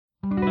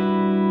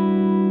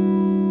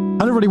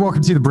Hello, everybody.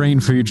 Welcome to the Brain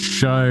Food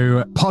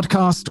Show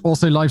podcast,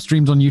 also live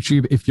streamed on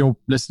YouTube. If you're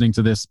listening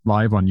to this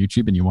live on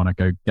YouTube and you want to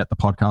go get the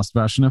podcast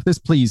version of this,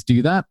 please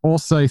do that.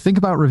 Also, think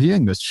about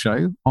reviewing this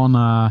show on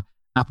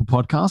Apple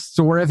Podcasts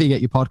or wherever you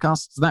get your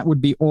podcasts. That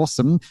would be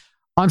awesome.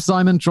 I'm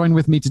Simon. Join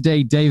with me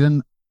today,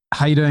 David.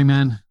 How you doing,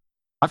 man?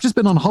 I've just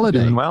been on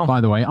holiday,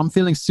 by the way. I'm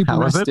feeling super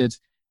rested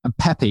and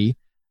peppy.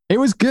 It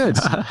was good.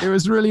 It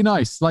was really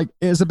nice. Like,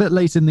 it was a bit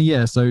late in the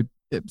year, so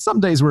some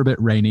days were a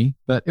bit rainy,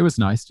 but it was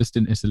nice. Just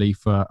in Italy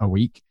for a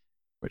week,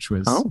 which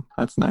was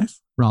that's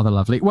nice, rather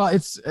lovely. Well,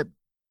 it's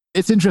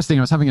interesting.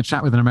 I was having a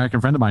chat with an American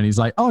friend of mine. He's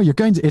like, "Oh, you're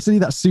going to Italy?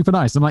 That's super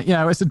nice." I'm like,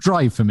 "Yeah, it's a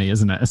drive for me,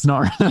 isn't it? It's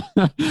not.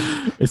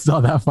 It's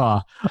not that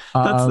far."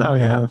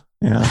 Yeah.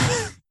 Yeah,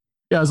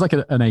 it was like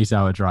an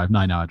 8-hour drive,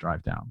 9-hour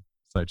drive down.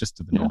 So just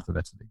to the north of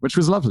Italy, which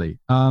was lovely.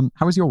 How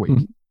was your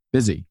week?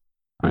 Busy,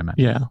 I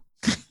imagine.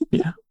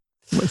 Yeah.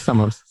 Well, some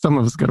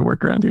of us got to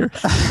work around here.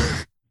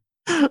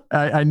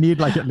 I need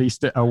like at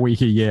least a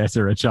week a year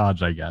to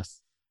recharge, I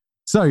guess.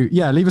 So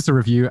yeah, leave us a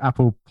review,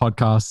 Apple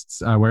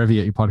Podcasts, wherever you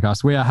get your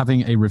podcasts. We are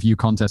having a review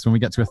contest. When we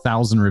get to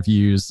 1,000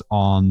 reviews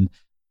on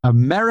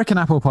American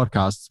Apple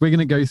Podcasts, we're going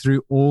to go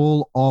through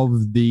all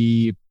of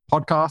the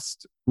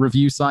podcast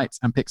review sites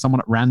and pick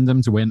someone at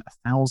random to win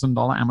a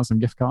 $1,000 Amazon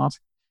gift card.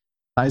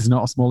 That is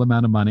not a small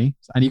amount of money.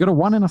 And you got a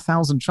 1 in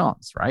 1,000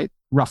 chance, right?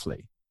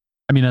 Roughly.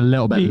 I mean, a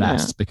little bit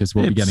less because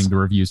we'll be getting the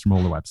reviews from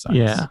all the websites.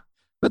 Yeah.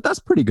 But that's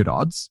pretty good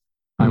odds.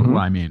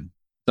 I mean,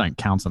 don't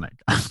count on it.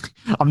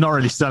 I'm not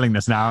really selling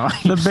this now.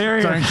 The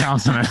barrier, don't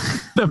count on it.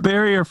 The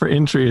barrier for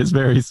entry is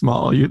very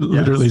small. You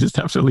literally just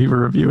have to leave a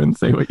review and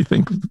say what you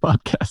think of the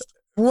podcast.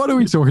 What are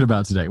we talking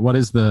about today?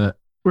 We're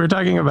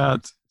talking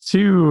about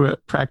 2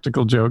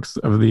 practical jokes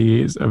of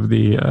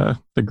the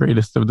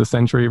greatest of the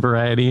century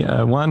variety.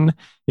 One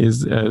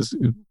is, as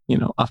you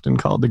know, often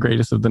called the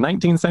greatest of the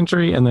 19th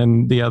century, and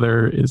then the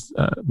other is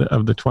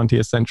of the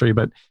 20th century.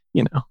 But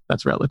you know,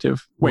 that's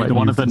relative. Wait, the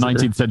one of the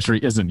 19th century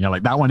isn't. You're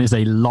like, that one is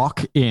a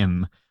lock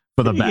in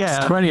for the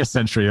best. Yeah. 20th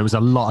century, there was a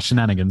lot of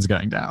shenanigans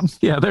going down.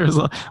 Yeah, they're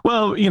both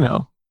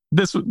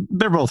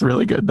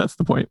really good. That's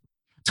the point.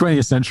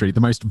 20th century,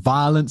 the most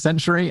violent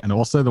century, and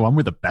also the one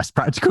with the best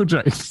practical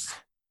jokes.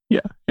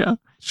 Yeah.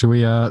 Should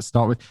we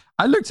start with?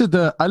 I looked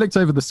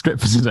over the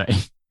script for today.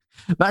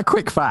 That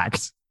quick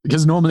fact,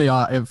 because normally,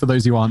 for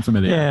those who aren't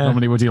familiar,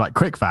 normally we'll do like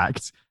quick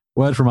fact,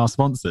 word from our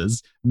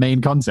sponsors,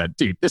 main content.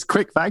 Dude, this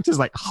quick fact is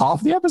like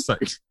half the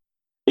episode.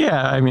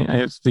 Yeah, I mean,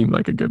 it seemed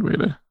like a good way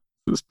to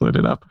split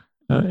it up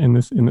in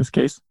this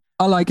case.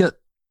 I like it.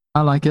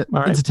 All right.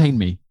 Entertain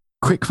me.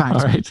 Quick fact.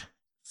 All right.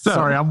 So,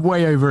 sorry, I'm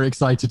way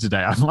overexcited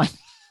today. I'm like,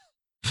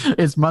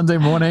 it's Monday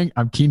morning.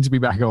 I'm keen to be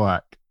back at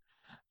work.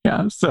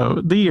 Yeah,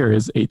 so the year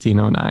is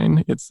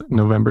 1809. It's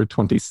November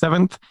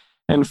 27th.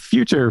 And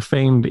future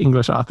famed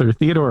English author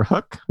Theodore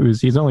Hook,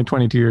 he's only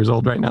 22 years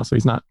old right now, so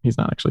he's not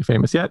actually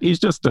famous yet. He's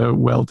just a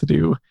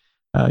well-to-do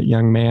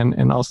young man,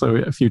 and also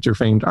a future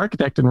famed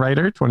architect and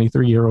writer,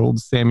 23-year-old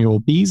Samuel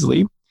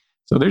Beasley.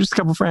 So they're just a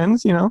couple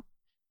friends, you know.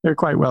 They're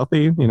quite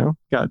wealthy, you know,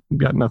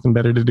 got nothing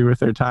better to do with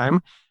their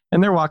time.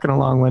 And they're walking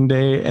along one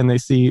day, and they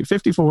see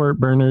 54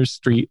 Berners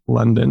Street,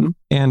 London,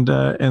 and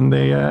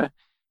they...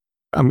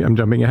 I'm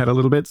jumping ahead a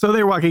little bit. So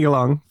they're walking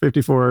along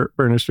 54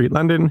 Berners Street,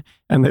 London,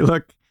 and they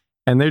look,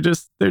 and they're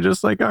just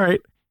like, all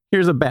right,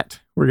 here's a bet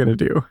we're going to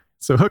do.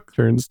 So Hook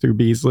turns to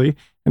Beasley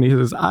and he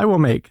says, I will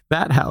make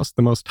that house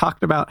the most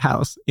talked about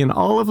house in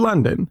all of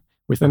London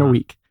within a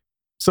week.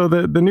 So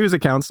the news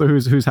accounts, so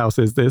whose house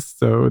is this?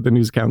 So the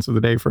news accounts of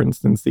the day, for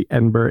instance, the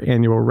Edinburgh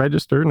Annual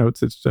Register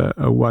notes it's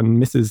a one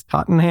Mrs.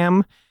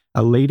 Tottenham,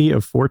 a lady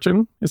of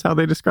fortune is how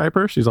they describe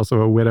her. She's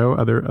also a widow.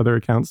 Other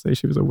accounts say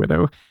she was a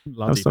widow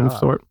of some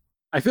sort.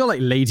 I feel like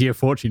lady of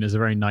fortune is a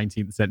very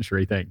 19th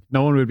century thing.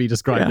 No one would be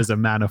described as a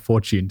man of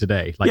fortune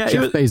today. Like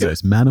Jeff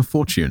Bezos, man of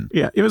fortune.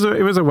 Yeah, it was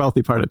a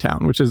wealthy part of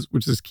town, which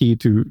is key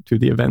to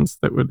the events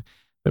that would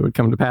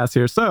come to pass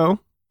here. So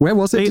where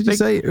was it? Did you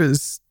say it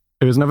was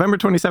November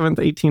 27th,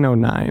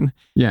 1809.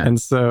 Yeah, and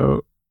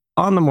so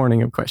on the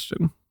morning of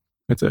question,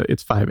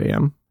 it's 5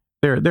 a.m.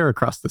 They're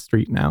across the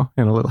street now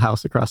in a little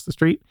house across the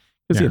street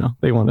because you know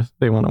they want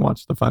to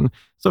watch the fun.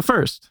 So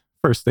first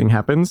thing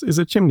happens is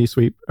a chimney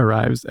sweep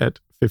arrives at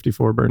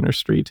 54 Berners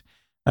Street,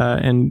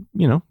 and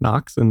you know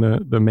knocks, and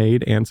the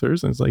maid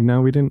answers and it's like,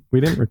 no, we didn't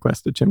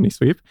request a chimney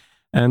sweep.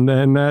 And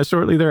then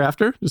shortly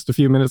thereafter, just a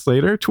few minutes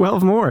later,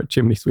 12 more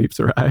chimney sweeps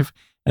arrive,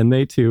 and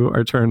they too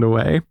are turned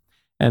away.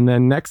 And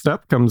then next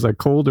up comes a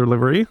coal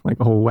delivery, like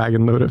a whole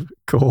wagon load of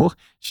coal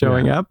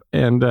showing up,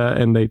 and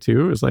they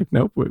too is like,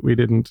 nope, we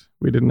didn't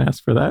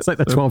ask for that. It's like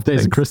the 12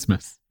 days of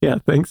Christmas. Yeah,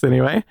 thanks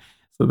anyway.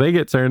 So they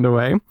get turned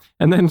away.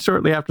 And then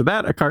shortly after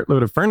that, a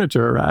cartload of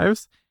furniture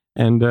arrives,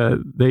 and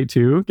they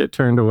too get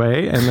turned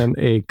away. And then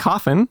a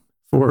coffin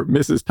for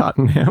Mrs.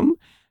 Tottenham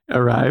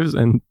arrives,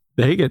 and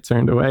they get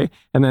turned away.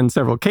 And then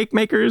several cake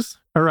makers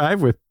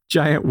arrive with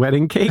giant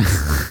wedding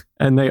cakes,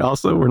 and they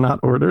also were not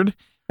ordered.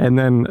 And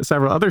then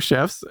several other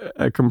chefs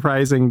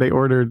they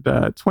ordered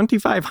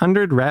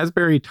 2,500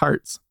 raspberry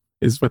tarts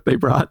is what they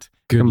brought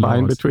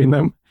combined between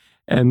them.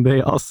 And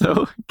they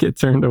also get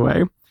turned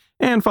away.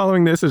 And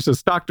following this is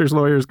just doctors,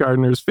 lawyers,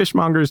 gardeners,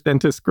 fishmongers,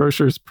 dentists,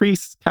 grocers,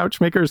 priests, couch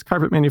makers,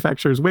 carpet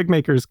manufacturers, wig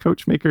makers,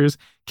 coach makers,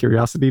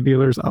 curiosity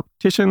dealers,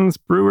 opticians,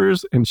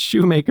 brewers, and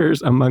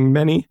shoemakers, among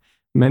many,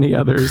 many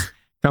others,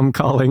 come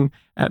calling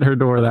at her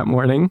door that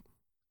morning,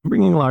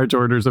 bringing large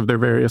orders of their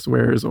various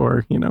wares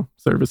or,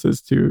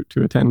 services to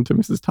attend to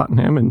Mrs.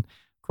 Tottenham. And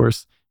of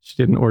course, she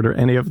didn't order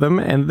any of them.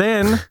 And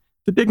then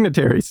the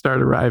dignitaries start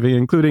arriving,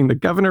 including the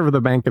Governor of the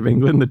Bank of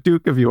England, the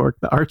Duke of York,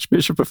 the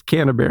Archbishop of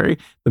Canterbury,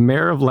 the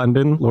Mayor of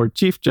London, Lord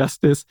Chief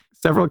Justice,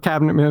 several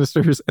cabinet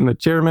ministers, and the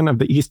Chairman of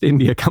the East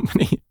India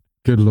Company.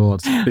 Good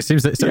Lord. It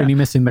seems that it's only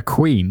missing the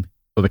Queen,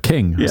 or the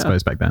King, I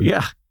suppose, back then.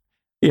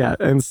 Yeah.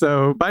 And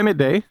so by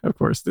midday, of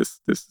course, this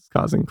is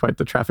causing quite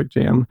the traffic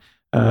jam.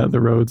 The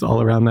roads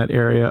all around that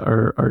area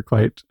are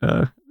quite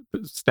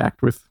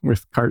stacked with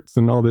carts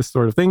and all this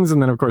sort of things.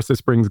 And then, of course,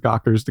 this brings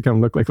gawkers to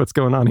come look like what's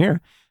going on here.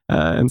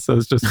 And so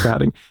it's just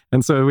crowding.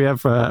 And so we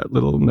have a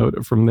little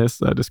note from this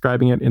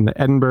describing it in the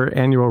Edinburgh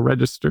Annual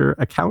Register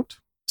account.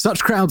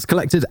 Such crowds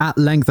collected at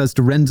length as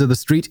to render the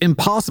street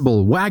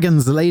impassable.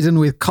 Wagons laden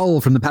with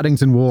coal from the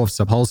Paddington wharfs,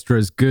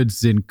 upholsterers'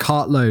 goods in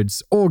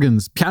cartloads,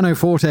 organs,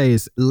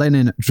 pianofortes,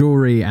 linen,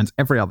 jewellery, and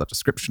every other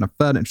description of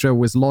furniture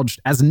was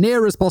lodged as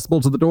near as possible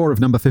to the door of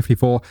number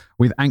 54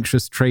 with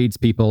anxious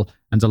tradespeople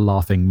and a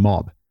laughing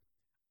mob.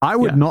 I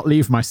would not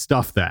leave my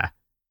stuff there.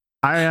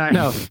 I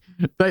want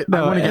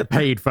to get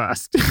paid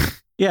first.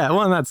 Yeah,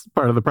 well, and that's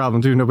part of the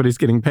problem too. Nobody's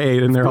getting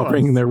paid, and they're all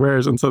bringing their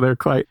wares, and so they're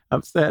quite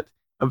upset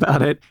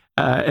about it.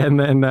 And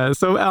then,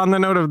 so on the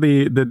note of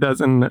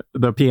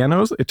the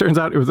pianos, it turns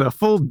out it was a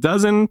full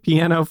dozen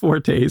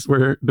pianofortes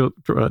were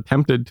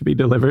attempted to be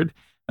delivered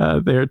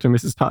there to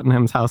Mrs.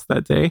 Tottenham's house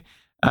that day.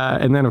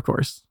 And then, of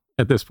course,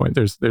 at this point,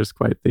 there's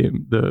quite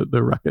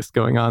the ruckus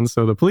going on.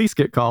 So the police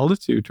get called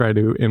to try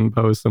to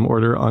impose some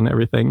order on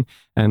everything.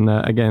 And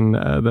again,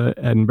 the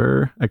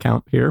Edinburgh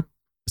account here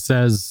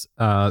says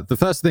the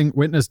first thing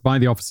witnessed by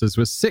the officers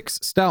was 6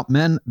 stout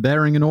men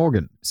bearing an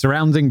organ,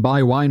 surrounding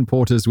by wine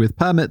porters with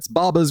permits,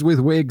 barbers with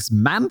wigs,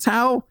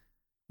 mantou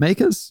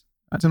makers.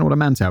 I don't know what a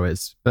mantou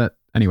is, but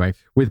anyway,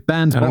 with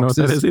band boxes. I don't know what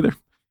that is either.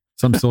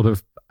 Some sort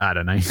of, I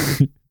don't know,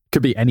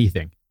 could be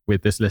anything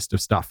with this list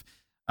of stuff.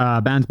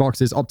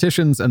 Bandboxes,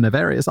 opticians, and their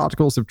various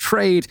articles of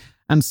trade,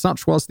 and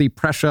such was the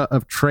pressure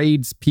of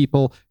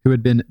tradespeople who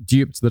had been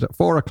duped that at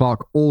 4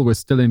 o'clock all was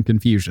still in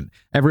confusion.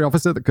 Every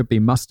officer that could be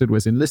mustered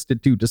was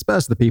enlisted to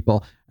disperse the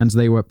people, and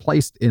they were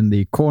placed in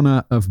the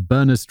corner of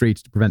Berners Street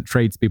to prevent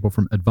tradespeople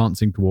from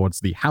advancing towards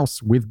the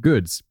house with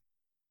goods.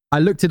 I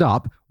looked it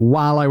up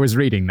while I was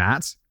reading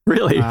that.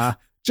 Really?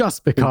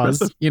 Just because,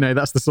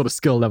 that's the sort of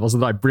skill levels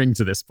that I bring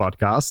to this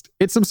podcast.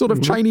 It's some sort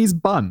of Chinese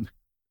bun.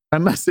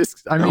 Unless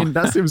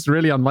that seems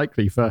really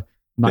unlikely for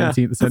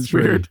 19th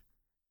century. Weird.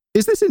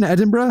 Is this in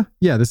Edinburgh?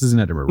 Yeah, this is in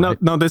Edinburgh, right?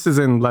 No, this is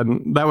in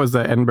London. That was the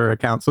Edinburgh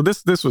account. So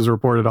this was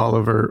reported all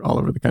over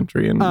the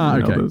country and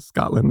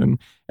Scotland and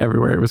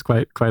everywhere. It was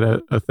quite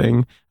a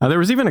thing. There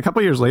was even a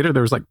couple years later,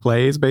 there was like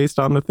plays based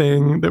on the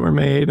thing that were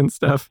made and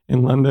stuff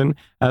in London.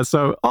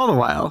 So all the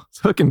while,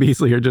 Hook and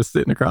Beasley are just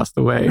sitting across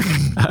the way,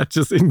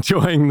 just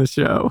enjoying the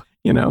show,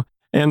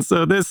 And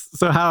so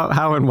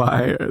how and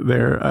why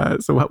there?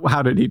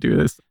 How did he do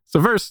this?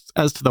 So first,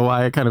 as to the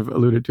why, I kind of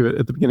alluded to it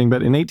at the beginning,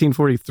 but in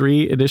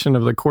 1843 edition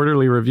of the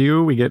Quarterly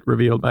Review, we get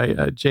revealed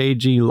by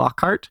J.G.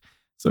 Lockhart.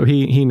 So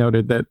he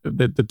noted that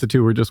the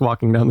two were just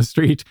walking down the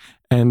street,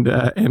 and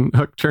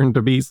Hook turned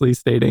to Beasley,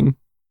 stating,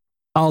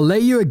 "I'll lay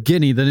you a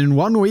guinea that in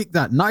 1 week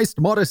that nice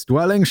modest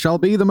dwelling shall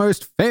be the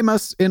most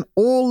famous in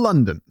all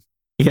London."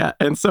 Yeah,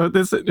 and so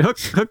this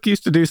Hook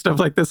used to do stuff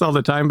like this all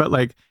the time, but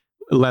like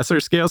lesser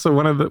scale. So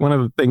one of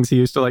the things he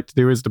used to like to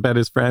do is to bet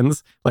his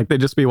friends. Like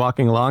they'd just be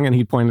walking along and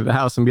he'd point at a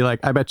house and be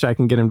like, "I bet you I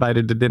can get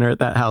invited to dinner at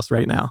that house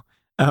right now."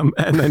 And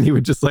then he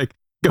would just like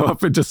go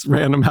up at just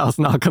random house,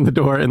 knock on the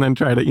door, and then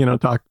try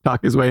to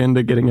talk his way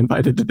into getting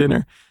invited to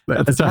dinner.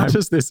 As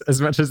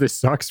much as this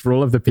sucks for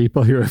all of the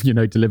people who have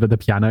deliver the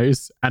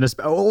pianos, and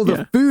all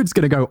the food's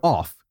going to go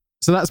off.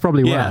 So that's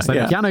probably worse.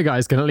 The piano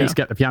guys can at least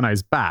get the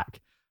pianos back.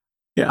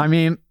 Yeah, I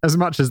mean, as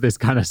much as this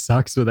kind of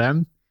sucks for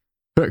them,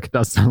 Hook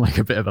does sound like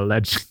a bit of a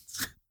legend.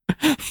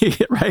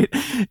 Right?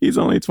 He's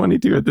only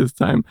 22 at this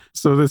time.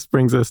 So this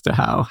brings us to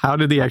how. How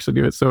did he actually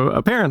do it? So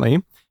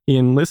apparently, he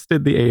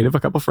enlisted the aid of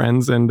a couple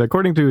friends, and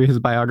according to his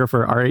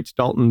biographer, R.H.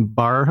 Dalton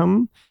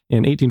Barham,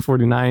 in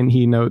 1849,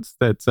 he notes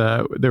that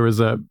there was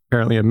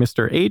apparently a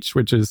Mr. H,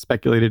 which is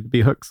speculated to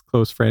be Hook's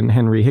close friend,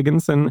 Henry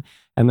Higginson,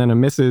 and then a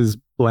Mrs.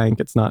 Blank.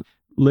 It's not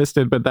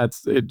listed, but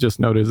it just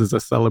noted as a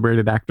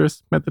celebrated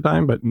actress at the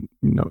time, but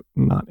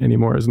not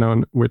anymore is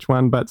known which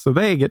one. But so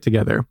they get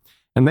together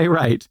and they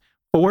write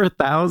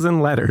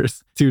 4,000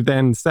 letters to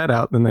then send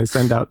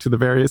out to the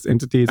various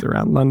entities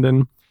around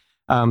London.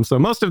 So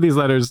most of these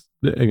letters,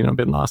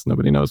 been lost.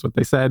 Nobody knows what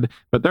they said,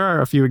 but there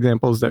are a few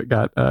examples that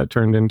got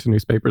turned into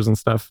newspapers and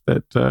stuff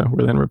that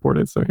were then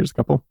reported. So here's a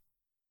couple.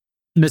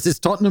 Mrs.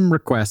 Tottenham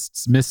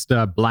requests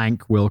Mr.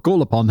 Blank will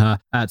call upon her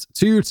at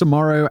 2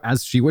 tomorrow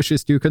as she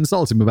wishes to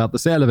consult him about the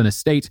sale of an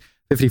estate,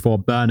 54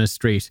 Berners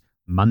Street,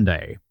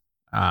 Monday.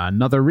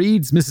 Another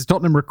reads, Mrs.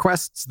 Tottenham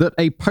requests that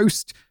a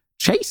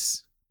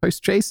post-chase,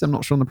 I'm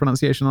not sure on the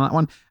pronunciation on that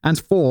one, and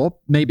 4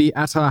 may be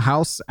at her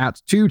house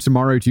at 2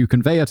 tomorrow to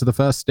convey her to the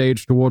first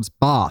stage towards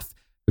Bath,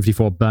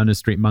 54 Berners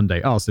Street,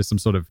 Monday. Oh, so some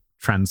sort of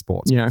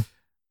transport. Yeah.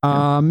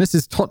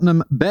 Mrs.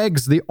 Tottenham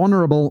begs the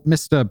Honourable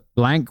Mr.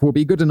 Blank will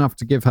be good enough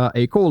to give her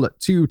a call at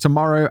 2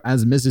 tomorrow,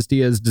 as Mrs.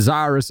 D is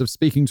desirous of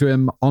speaking to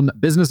him on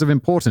business of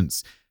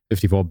importance,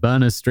 54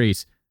 Berners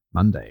Street,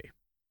 Monday.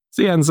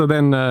 So yeah, and so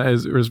then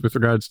as with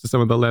regards to some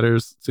of the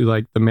letters to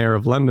like the mayor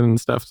of London and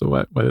stuff, so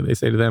what do they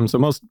say to them?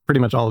 So pretty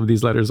much all of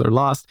these letters are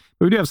lost.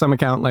 But we do have some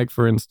account, like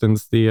for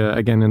instance, the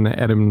again in the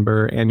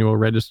Edinburgh Annual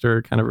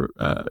Register kind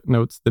of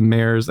notes the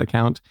mayor's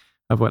account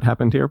of what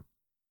happened here.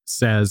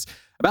 Says,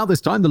 about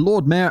this time, the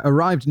Lord Mayor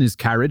arrived in his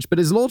carriage, but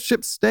his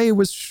lordship's stay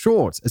was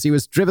short. As he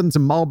was driven to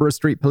Marlborough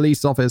Street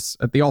Police Office,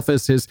 at the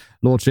office, his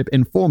lordship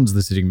informed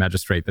the sitting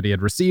magistrate that he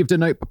had received a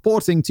note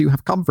purporting to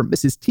have come from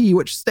Mrs. T,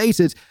 which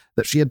stated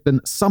that she had been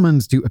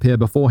summoned to appear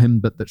before him,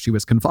 but that she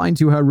was confined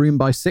to her room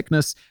by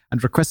sickness,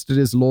 and requested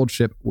his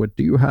lordship would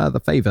do her the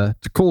favour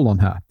to call on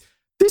her.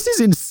 This is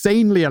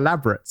insanely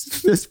elaborate.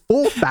 There's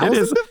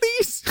 4,000 of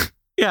these?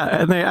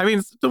 Yeah, and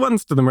the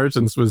ones to the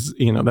merchants was,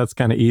 that's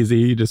kind of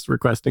easy, just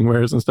requesting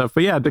wares and stuff.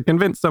 But yeah, to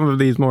convince some of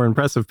these more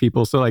impressive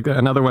people. So like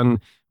another one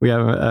we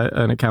have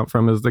an account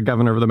from is the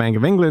governor of the Bank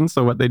of England.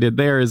 So what they did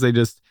there is they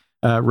just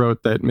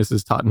wrote that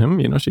Mrs.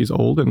 Tottenham, she's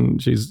old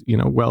and she's,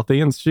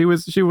 wealthy, and she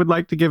would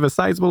like to give a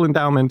sizable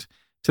endowment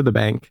to the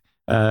bank.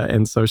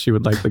 And so she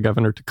would like the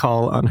governor to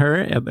call on her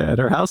at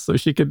her house so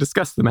she could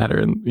discuss the matter.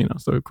 And,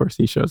 so of course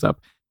he shows up.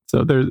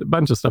 So there's a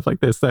bunch of stuff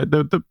like this that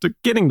the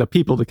getting the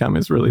people to come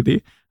is really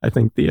the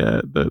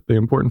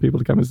important people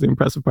to come is the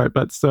impressive part.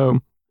 But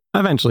so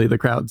eventually the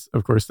crowds,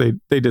 of course,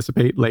 they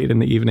dissipate late in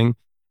the evening.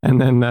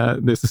 And then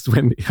this is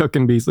when Hook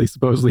and Beasley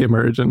supposedly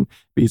emerge, and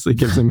Beasley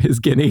gives him his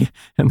guinea,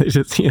 and they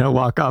just,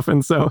 walk off.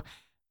 And so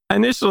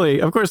initially,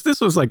 of course,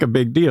 this was like a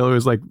big deal. It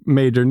was like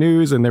major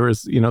news, and there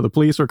was, the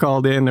police were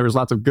called in. There was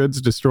lots of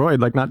goods destroyed,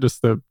 like not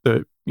just the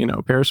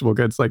perishable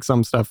goods, like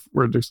some stuff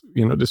were just,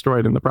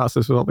 destroyed in the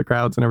process with all the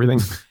crowds and everything.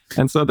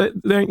 And so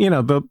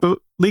the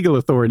legal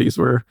authorities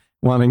were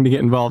wanting to get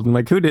involved and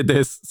like, who did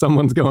this?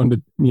 Someone's going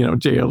to,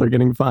 jail or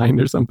getting fined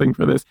or something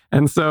for this.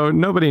 And so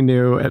nobody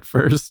knew at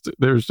first.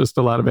 There was just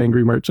a lot of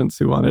angry merchants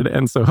who wanted it.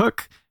 And so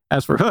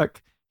as for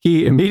Hook,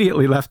 he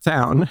immediately left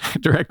town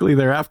directly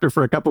thereafter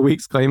for a couple of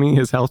weeks, claiming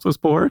his health was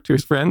poor to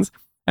his friends.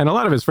 And a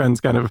lot of his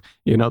friends kind of,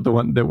 the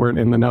one that weren't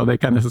in the know, they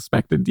kind of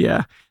suspected,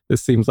 yeah,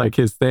 this seems like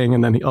his thing.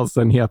 And then all of a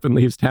sudden he up and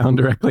leaves town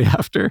directly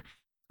after.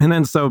 And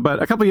then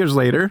but a couple of years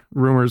later,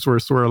 rumors were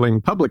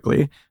swirling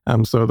publicly.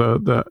 So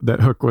that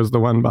Hook was the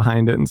one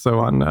behind it. And so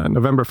on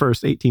November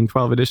 1st,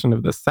 1812 edition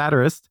of the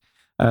Satirist,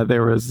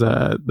 there was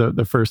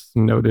the first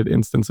noted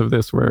instance of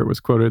this where it was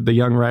quoted, the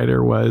young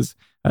writer was,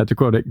 to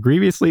quote it,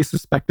 grievously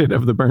suspected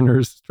of the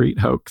Berners Street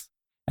hoax.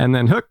 And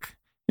then Hook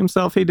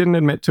himself, he didn't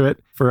admit to it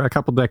for a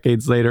couple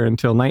decades later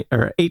until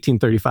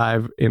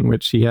 1835, in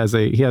which he has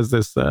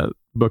this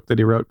book that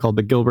he wrote called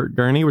The Gilbert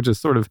Gurney, which is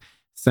sort of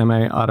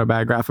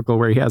semi-autobiographical,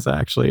 where he has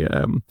actually,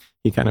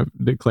 he kind of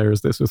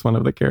declares this with one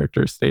of the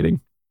characters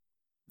stating,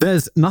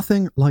 there's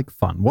nothing like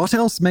fun. What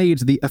else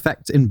made the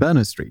effect in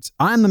Berners Street?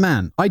 I am the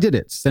man. I did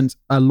it. Sent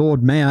a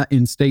Lord Mayor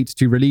in state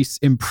to release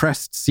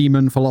impressed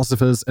seamen,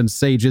 philosophers, and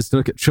sages to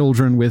look at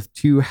children with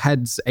 2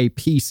 heads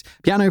apiece,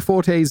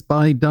 pianofortes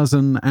by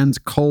dozen,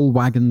 and coal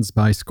wagons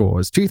by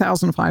scores,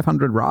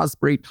 2,500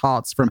 raspberry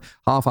tarts from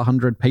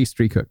 100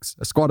 pastry cooks,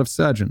 a squad of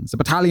surgeons, a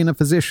battalion of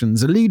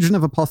physicians, a legion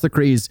of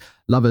apothecaries,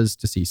 lovers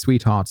to see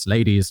sweethearts,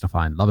 ladies to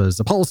find lovers,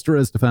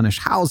 upholsterers to furnish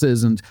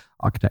houses, and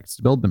architects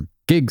to build them.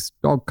 Gigs,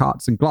 dog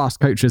carts, and glass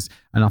coaches,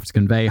 enough to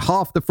convey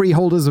half the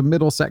freeholders of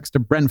Middlesex to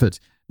Brentford.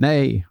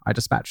 Nay, I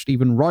dispatched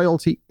even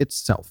royalty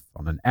itself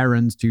on an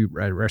errand to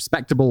a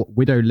respectable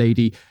widow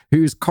lady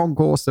whose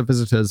concourse of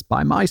visitors,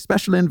 by my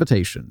special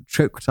invitation,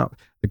 choked up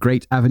the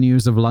great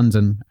avenues of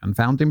London and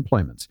found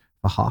employment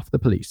for half the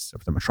police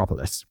of the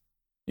metropolis.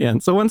 Yeah,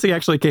 and so once he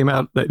actually came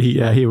out that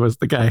he was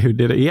the guy who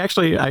did it, he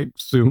actually, I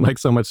assume, like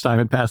so much time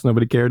had passed,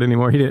 nobody cared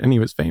anymore. He didn't, and he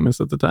was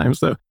famous at the time,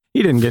 so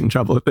he didn't get in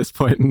trouble at this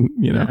point. And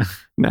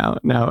now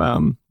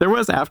there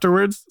was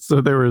afterwards. So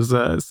there was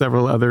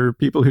several other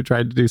people who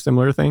tried to do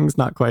similar things,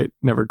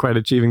 never quite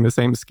achieving the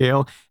same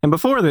scale. And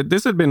before that,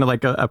 this had been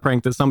like a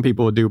prank that some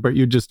people would do, but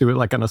you'd just do it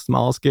like on a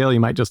small scale. You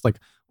might just like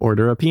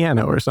order a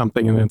piano or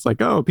something, and then it's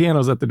like, oh,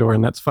 piano's at the door,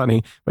 and that's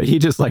funny. But he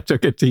just like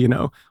took it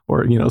to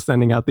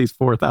sending out these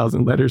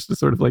 4,000 letters to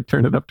sort of like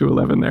turn it up to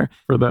 11 there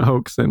for the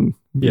hoax. And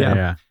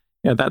yeah,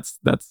 that's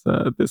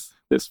this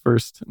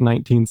first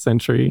 19th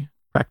century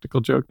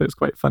practical joke that's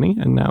quite funny,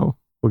 and now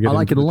we'll get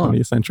into the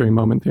 20th century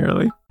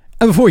momentarily.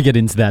 And before we get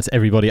into that,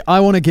 everybody,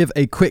 I want to give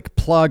a quick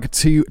plug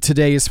to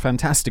today's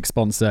fantastic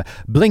sponsor,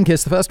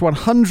 Blinkist. The first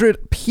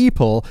 100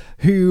 people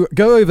who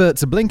go over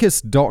to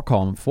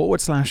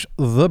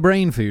Blinkist.com/The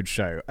Brain Food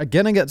Show are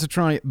going to get to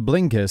try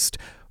Blinkist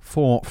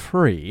for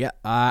free.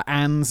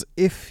 And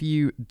if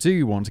you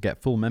do want to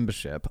get full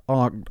membership,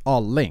 our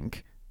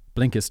link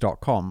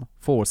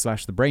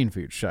Blinkist.com/The Brain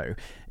Food Show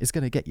is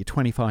going to get you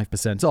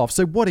 25% off.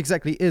 So what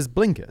exactly is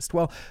Blinkist?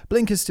 Well,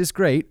 Blinkist is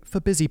great for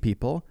busy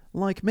people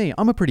like me.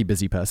 I'm a pretty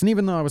busy person,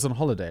 even though I was on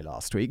holiday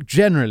last week.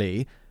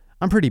 Generally,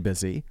 I'm pretty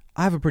busy.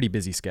 I have a pretty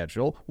busy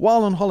schedule.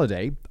 While on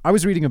holiday, I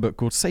was reading a book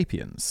called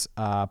Sapiens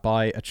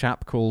by a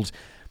chap called...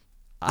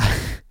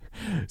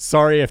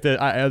 Sorry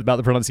about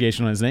the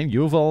pronunciation on his name.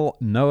 Yuval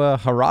Noah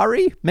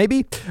Harari,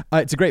 maybe?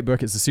 It's a great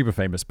book. It's a super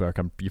famous book.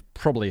 You've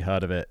probably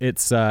heard of it.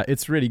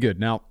 It's really good.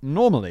 Now,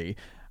 normally,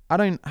 I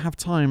don't have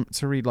time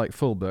to read like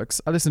full books.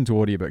 I listen to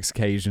audiobooks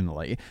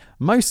occasionally.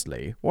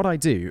 Mostly, what I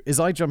do is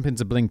I jump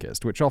into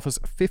Blinkist, which offers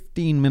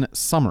 15-minute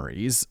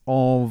summaries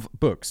of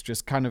books,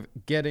 just kind of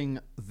getting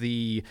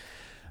the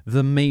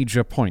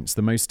major points,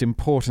 the most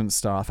important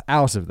stuff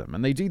out of them.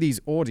 And they do these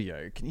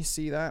audio. Can you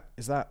see that?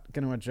 Is that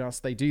going to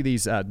adjust? They do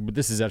these,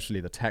 this is actually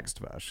the text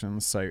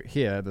version. So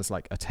here there's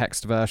like a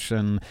text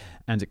version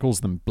and it calls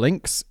them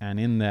blinks. And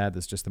in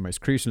there's just the most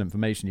crucial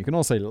information. You can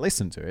also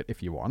listen to it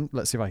if you want.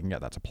 Let's see if I can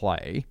get that to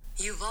play.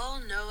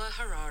 Yuval Noah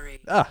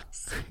Harari.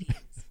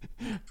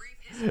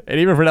 It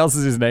even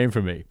pronounces his name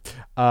for me.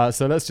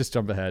 So let's just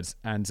jump ahead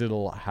and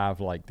it'll have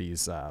like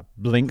these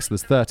blinks.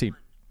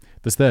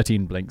 There's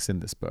 13 blinks in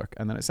this book,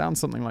 and then it sounds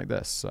something like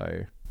this.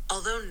 So,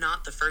 although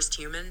not the first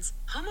humans,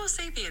 Homo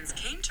sapiens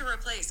came to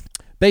replace...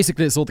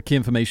 Basically, it's all the key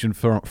information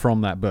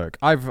from that book.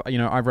 I've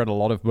read a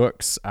lot of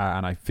books,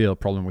 and I feel a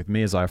problem with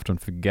me is I often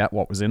forget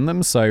what was in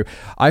them. So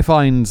I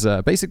find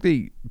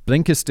basically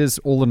Blinkist is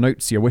all the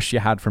notes you wish you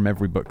had from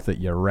every book that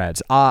you read.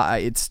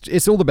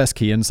 It's all the best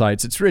key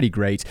insights. It's really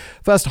great.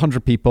 First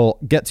 100 people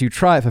get to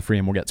try it for free,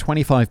 and we'll get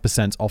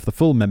 25% off the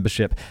full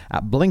membership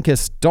at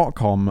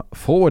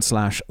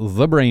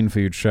Blinkist.com/The Brain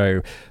Food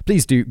Show.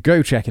 Please do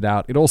go check it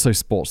out. It also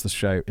supports the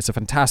show. It's a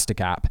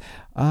fantastic app.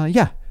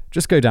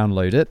 Just go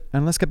download it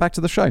and let's get back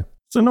to the show.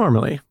 So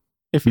normally,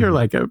 if you're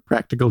like a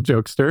practical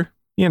jokester,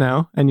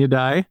 and you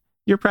die,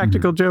 your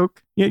practical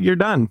joke, you're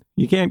done.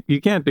 You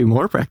can't do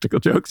more practical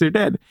jokes. You're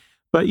dead.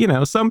 But,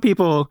 some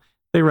people,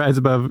 they rise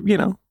above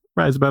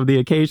the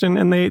occasion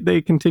and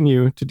they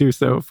continue to do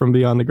so from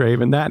beyond the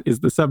grave. And that is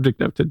the subject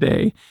of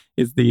today,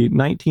 is the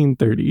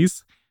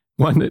 1930s.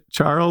 One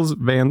Charles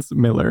Vance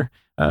Miller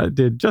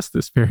did just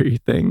this very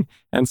thing.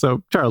 And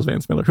so Charles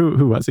Vance Miller,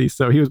 who was he?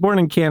 So he was born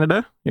in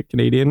Canada, a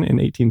Canadian, in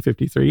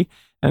 1853.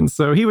 And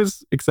so he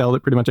was excelled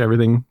at pretty much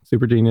everything,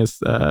 super genius,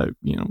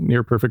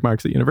 near perfect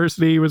marks at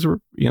university.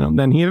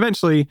 Then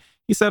he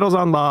settles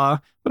on law,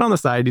 but on the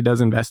side, he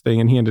does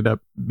investing, and he ended up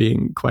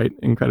being quite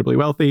incredibly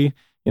wealthy,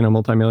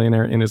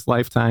 multimillionaire in his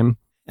lifetime.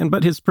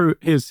 But his true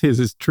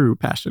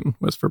passion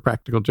was for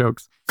practical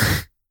jokes.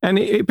 And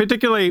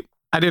particularly,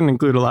 I didn't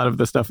include a lot of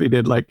the stuff he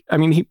did.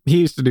 He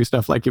used to do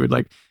stuff like he would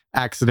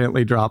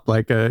accidentally drop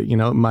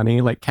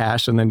money, like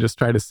cash, and then just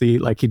try to see,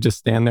 he'd just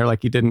stand there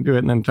like he didn't do it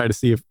and then try to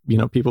see if,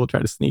 people would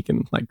try to sneak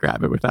and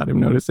grab it without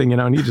him noticing,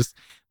 and he just,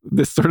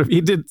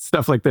 he did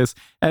stuff like this.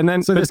 And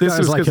then, so this guy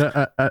was like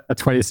a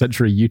 20th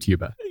century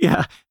YouTuber.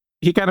 Yeah.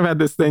 He kind of had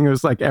this thing. It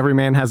was like every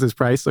man has his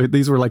price. So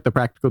these were like the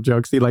practical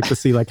jokes. He liked to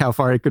see how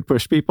far he could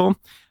push people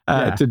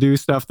to do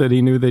stuff that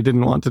he knew they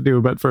didn't want to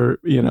do, but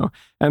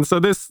And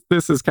so this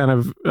is kind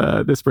of,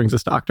 this brings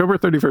us to October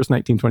 31st,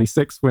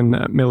 1926, when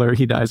Miller,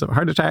 he dies of a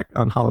heart attack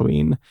on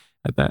Halloween,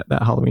 at that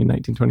Halloween,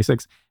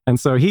 1926. And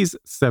so he's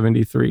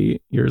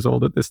 73 years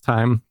old at this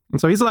time. And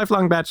so he's a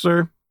lifelong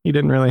bachelor. He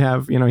didn't really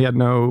have, he had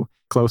no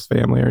close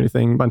family or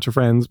anything, bunch of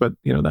friends, but,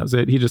 that was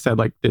it. He just had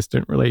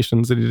distant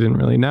relations that he didn't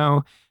really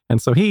know. And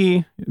so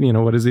he,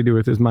 what does he do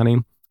with his money?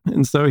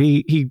 And so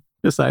he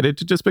decided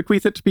to just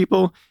bequeath it to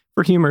people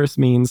for humorous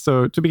means.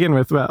 So to begin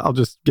with, I'll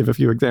just give a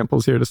few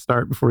examples here to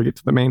start before we get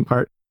to the main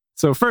part.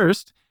 So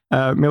first,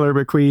 Miller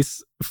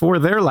bequeaths for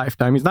their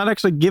lifetime. He's not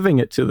actually giving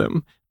it to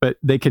them, but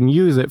they can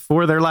use it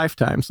for their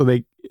lifetime. So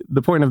the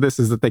point of this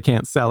is that they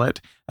can't sell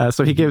it.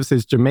 So he gives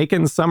his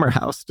Jamaican summer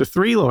house to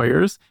 3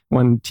 lawyers,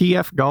 one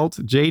T.F. Galt,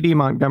 J.D.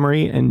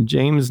 Montgomery, and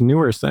James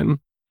Newerson.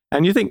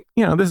 And you think,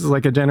 this is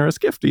like a generous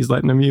gift. He's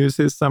letting them use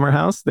his summer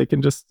house. They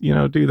can just,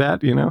 do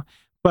that,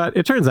 But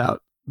it turns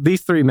out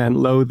these 3 men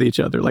loathe each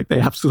other. They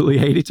absolutely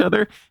hate each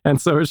other.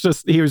 And so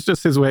he was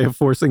just his way of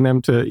forcing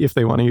them to, if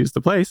they want to use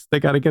the place,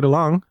 they got to get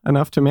along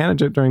enough to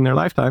manage it during their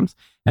lifetimes.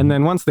 And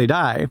then once they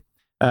die,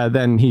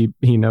 then he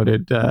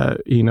noted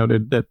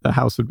that the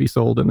house would be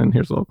sold. And then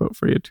here's a little quote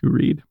for you to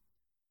read.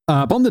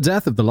 Upon the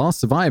death of the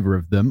last survivor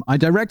of them, I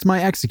direct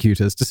my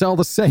executors to sell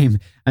the same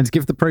and to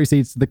give the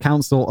proceeds to the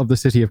council of the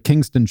city of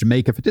Kingston,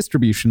 Jamaica, for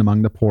distribution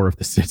among the poor of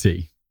the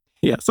city.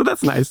 Yeah, so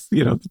that's nice,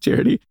 the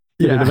charity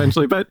did it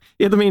eventually. But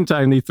in the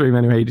meantime, these 3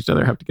 men who hate each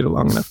other have to get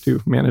along enough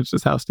to manage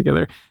this house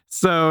together.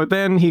 So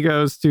then he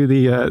goes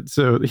to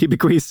so he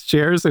bequeaths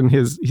shares in he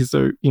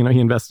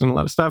invested in a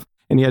lot of stuff,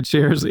 and he had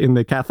shares in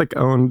the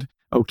Catholic-owned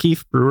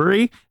O'Keefe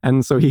Brewery.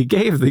 And so he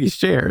gave these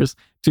shares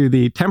to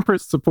the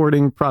temperance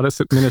supporting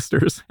Protestant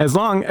ministers, as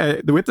long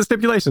with the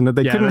stipulation that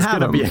they couldn't have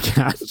them. Be a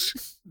catch.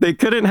 They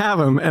couldn't have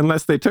them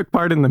unless they took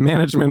part in the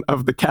management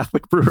of the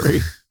Catholic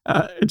brewery.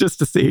 just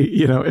to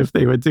see, if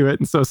they would do it.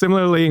 And so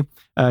similarly,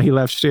 he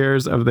left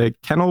shares of the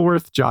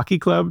Kenilworth Jockey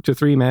Club to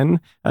 3 men.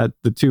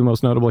 The 2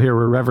 most notable here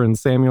were Reverend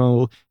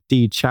Samuel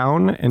D.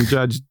 Chown and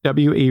Judge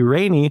W.E.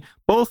 Rainey,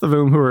 both of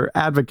whom who were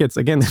advocates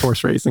against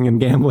horse racing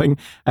and gambling.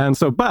 And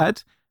so,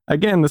 but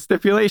again, the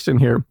stipulation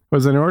here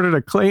was in order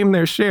to claim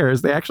their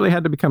shares, they actually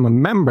had to become a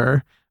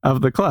member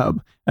of the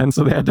club. And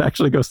so they had to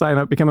actually go sign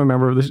up, become a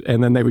member of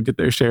and then they would get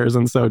their shares.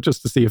 And so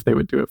just to see if they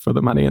would do it for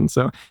the money. And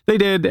so they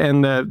did.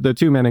 And the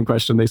 2 men in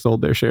question, they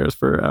sold their shares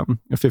for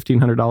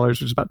 $1,500,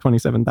 which is about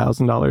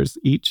 $27,000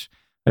 each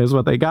is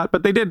what they got.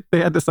 But they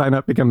had to sign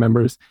up, become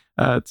members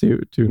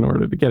in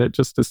order to get it,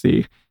 just to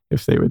see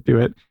if they would do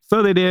it.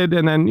 So they did.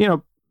 And then,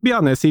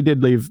 beyond this, he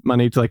did leave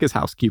money to like his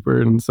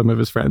housekeeper and some of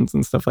his friends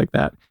and stuff like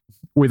that.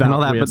 Without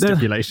all that, weird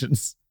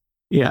stipulations.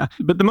 Yeah.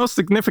 But the most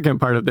significant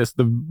part of this,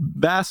 the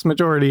vast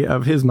majority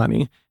of his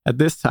money at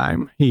this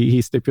time,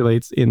 he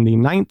stipulates in the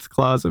 9th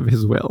clause of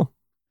his will.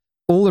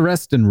 All the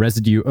rest and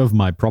residue of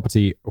my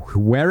property,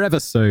 wherever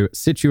so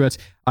situate,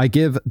 I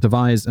give,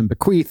 devise, and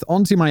bequeath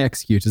unto my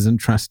executors and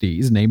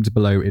trustees, named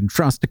below in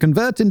trust, to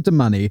convert into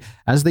money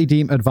as they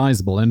deem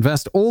advisable,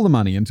 invest all the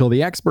money until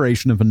the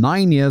expiration of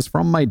 9 years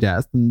from my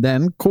death, and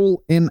then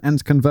call in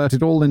and convert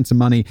it all into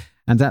money,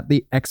 and at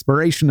the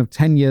expiration of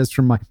 10 years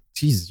from my...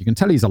 Jesus, you can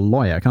tell he's a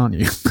lawyer, can't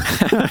you?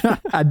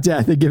 At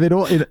death, they give it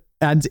all in,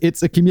 and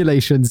its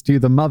accumulations to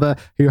the mother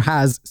who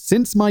has,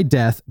 since my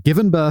death,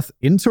 given birth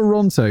in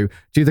Toronto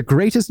to the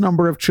greatest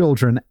number of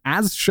children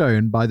as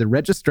shown by the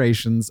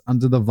registrations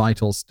under the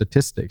Vital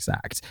Statistics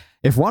Act.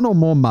 If one or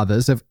more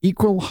mothers have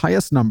equal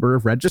highest number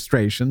of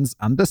registrations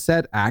under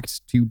said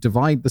act, to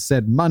divide the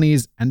said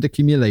monies and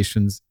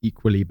accumulations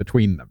equally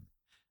between them.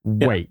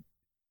 Yeah. Wait,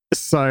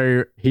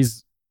 so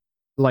he's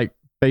like,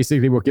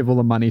 basically we'll give all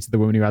the money to the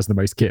woman who has the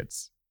most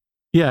kids.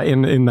 Yeah,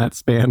 in that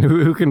span,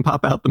 who can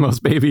pop out the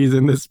most babies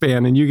in this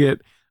span, and you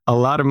get a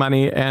lot of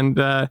money, and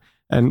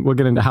we'll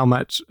get into how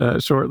much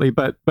shortly.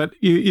 But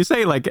you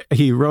say like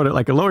he wrote it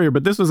like a lawyer,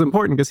 but this was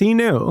important because he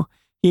knew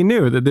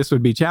that this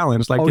would be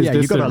challenged. Like his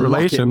distant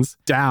relations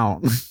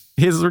down.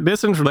 His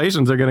distant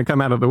relations are going to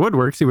come out of the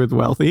woodworks. He was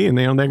wealthy, and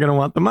they're going to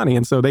want the money.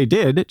 And so they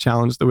did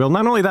challenge the will.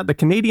 Not only that, the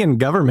Canadian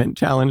government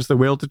challenged the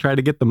will to try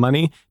to get the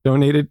money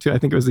donated to, I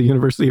think it was the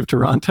University of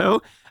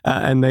Toronto.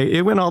 And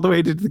it went all the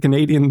way to the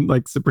Canadian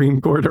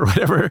Supreme Court or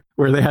whatever,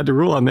 where they had to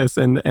rule on this.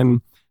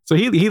 And so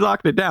he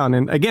locked it down.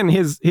 And again,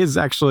 his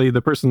actually,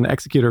 the person, the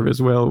executor of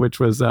his will, which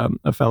was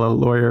a fellow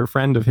lawyer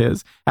friend of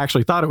his,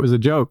 actually thought it was a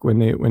joke when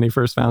he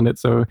first found it.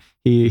 So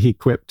he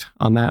quipped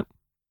on that.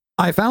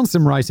 I found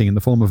some writing in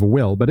the form of a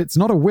will, but it's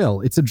not a will.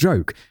 It's a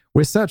joke.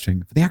 We're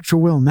searching for the actual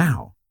will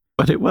now.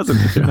 But it wasn't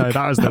a joke. No,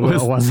 that was the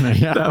will, wasn't it?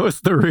 Yeah. That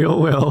was the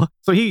real will.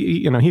 So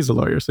he's a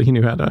lawyer, so he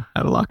knew how to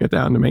lock it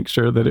down to make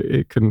sure that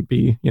it couldn't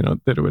be,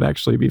 that it would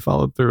actually be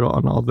followed through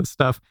on all this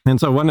stuff. And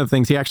so one of the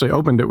things, he actually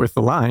opened it with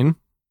the line,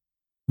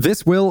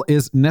 "This will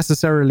is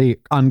necessarily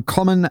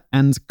uncommon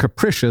and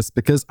capricious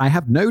because I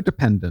have no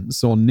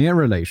dependents or near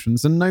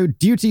relations, and no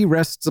duty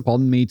rests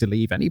upon me to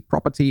leave any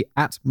property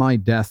at my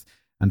death.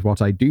 And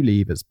what I do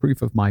leave is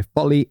proof of my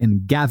folly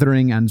in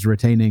gathering and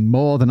retaining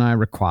more than I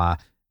require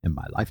in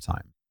my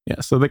lifetime."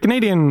 Yeah, so the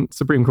Canadian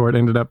Supreme Court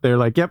ended up there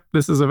like, yep,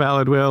 this is a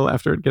valid will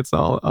after it gets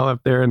all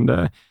up there. And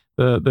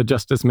the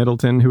Justice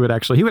Middleton, he would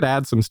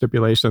add some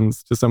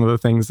stipulations to some of the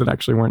things that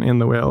actually weren't in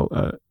the will,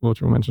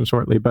 which we'll mention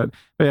shortly. But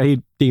yeah,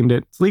 he deemed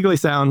it legally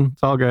sound.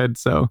 It's all good.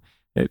 So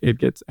it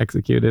gets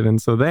executed.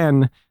 And so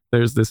then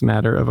there's this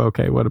matter of,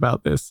 okay, what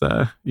about this?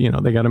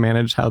 They got to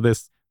manage how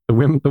the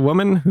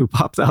woman who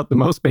pops out the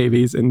most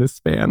babies in this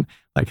span,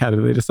 like how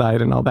do they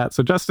decide and all that.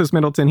 So Justice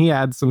Middleton, he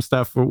adds some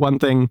stuff. For one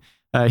thing,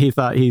 he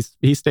thought he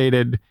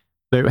stated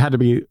there had to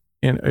be,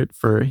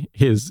 for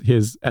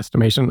his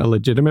estimation, a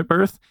legitimate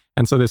birth.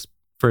 And so this,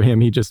 for him,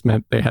 he just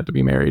meant they had to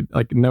be married.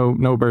 Like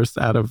no births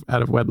out of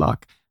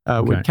wedlock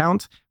would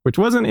count, which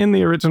wasn't in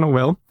the original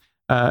will.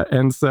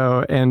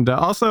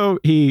 Also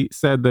he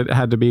said that it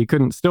had to be,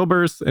 couldn't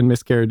stillbirths and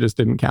miscarriages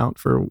didn't count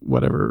for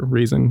whatever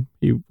reason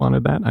he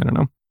wanted that. I don't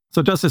know.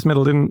 So Justice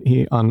Middleton,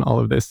 on all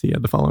of this, he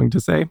had the following to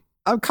say.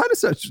 I'm kind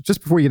of,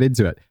 just before you get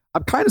into it,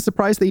 I'm kind of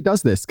surprised that he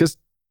does this because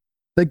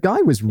the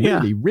guy was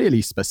really,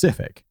 really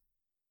specific.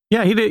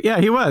 Yeah, he did. Yeah,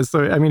 he was.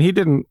 So, I mean, he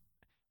didn't,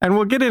 and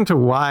we'll get into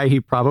why he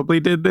probably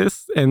did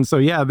this. And so,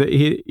 yeah,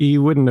 he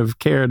wouldn't have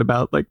cared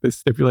about like the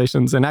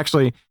stipulations. And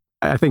actually,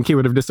 I think he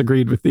would have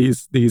disagreed with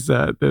these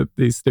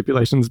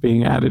stipulations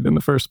being added in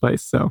the first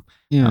place. So,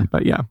 yeah.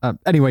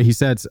 Anyway, he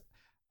said,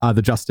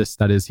 the justice,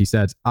 that is, he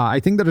said, I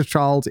think that a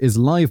child is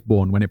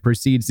live-born when it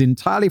proceeds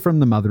entirely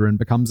from the mother and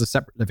becomes a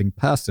separate living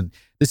person.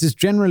 This is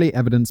generally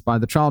evidenced by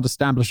the child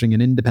establishing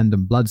an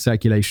independent blood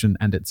circulation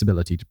and its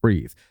ability to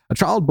breathe. A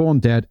child born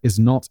dead is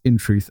not, in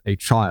truth, a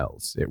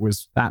child. It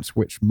was that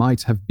which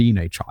might have been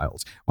a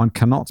child. One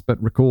cannot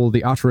but recall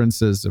the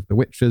utterances of the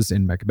witches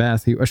in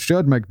Macbeth, who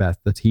assured Macbeth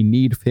that he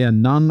need fear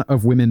none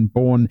of women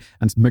born,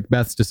 and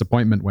Macbeth's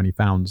disappointment when he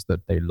found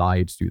that they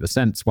lied to the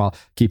sense while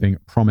keeping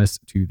promise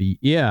to the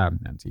ear,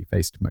 and he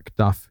faced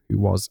Macduff, who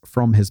was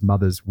from his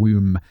mother's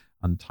womb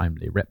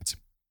untimely ripped.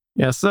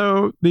 Yeah,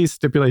 so these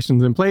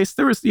stipulations in place,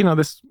 there was,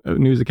 this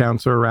news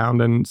accounts were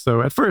around. And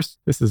so at first,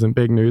 this isn't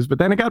big news, but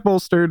then it got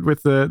bolstered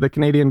with the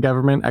Canadian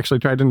government actually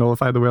tried to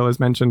nullify the will, as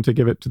mentioned, to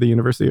give it to the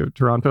University of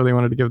Toronto. They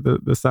wanted to give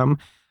the sum.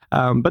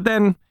 But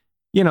then,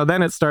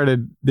 then it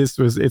started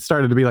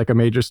to be like a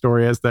major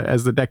story as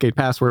the decade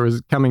passed, where it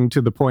was coming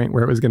to the point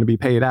where it was going to be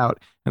paid out.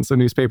 And so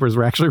newspapers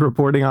were actually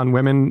reporting on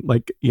women,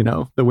 like,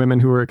 the women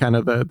who were kind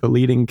of the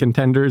leading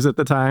contenders at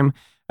the time,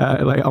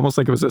 like almost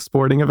like it was a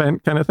sporting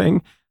event kind of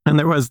thing. And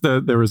there was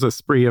a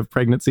spree of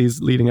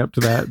pregnancies leading up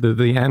to that,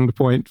 the end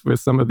point with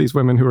some of these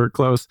women who were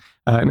close.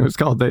 And it was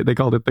they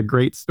called it the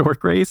Great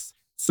Stork Race.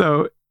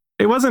 So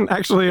it wasn't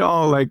actually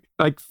all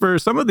like for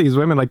some of these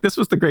women, like this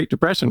was the Great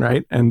Depression,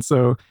 right? And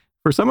so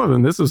for some of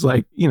them, this was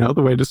like,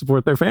 the way to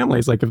support their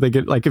families. Like if they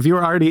get, like if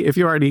you're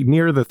already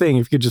near the thing,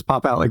 if you could just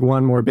pop out like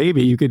one more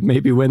baby, you could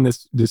maybe win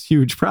this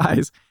huge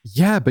prize.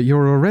 Yeah, but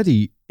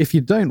if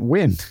you don't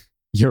win,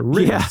 you're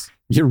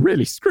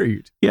really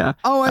screwed. Yeah.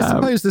 Oh, I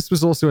suppose this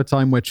was also a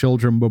time where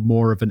children were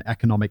more of an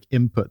economic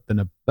input than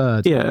a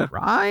burden. Yeah.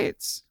 Right?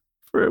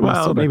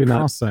 Maybe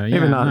not.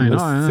 Maybe not in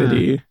the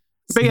city.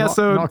 But yeah,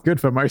 so not good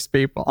for most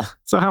people.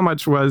 So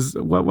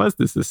what was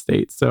this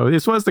estate? So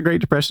this was the Great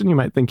Depression. You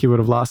might think he would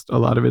have lost a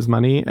lot of his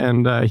money,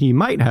 and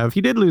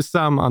he did lose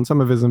some on some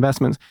of his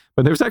investments,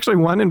 but there was actually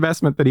one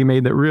investment that he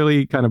made that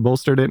really kind of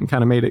bolstered it and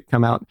kind of made it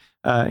come out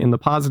in the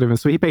positive. And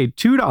so he paid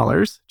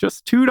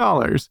just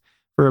 $2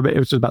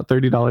 which is about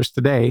 $30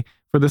 today,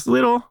 for this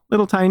little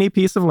tiny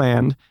piece of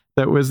land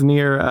that was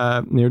near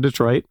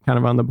Detroit, kind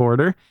of on the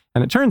border.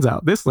 And it turns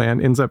out this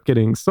land ends up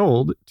getting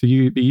sold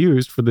to be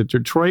used for the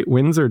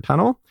Detroit-Windsor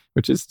Tunnel,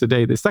 which is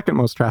today the second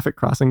most traffic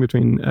crossing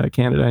between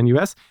Canada and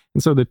US.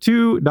 And so the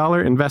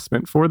 $2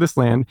 investment for this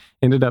land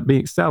ended up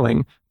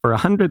selling for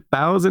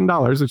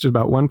 $100,000, which is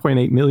about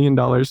 $1.8 million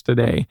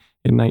today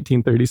in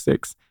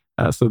 1936.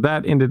 So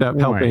that ended up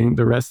helping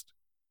the rest.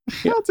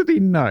 How did he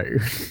know?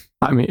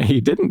 I mean, he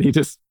didn't. He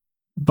just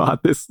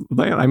bought this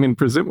land. I mean,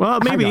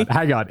 maybe.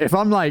 Hang on.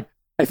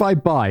 If I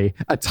buy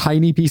a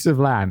tiny piece of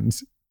land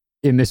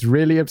in this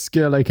really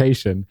obscure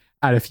location,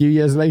 and a few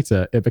years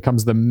later, it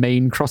becomes the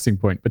main crossing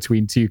point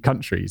between two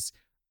countries,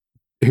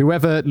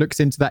 whoever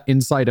looks into that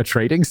insider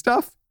trading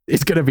stuff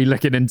is going to be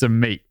looking into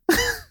me.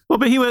 Well,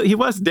 but he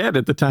was dead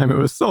at the time it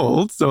was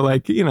sold. So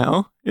like,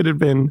 it had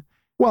been...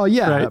 Well,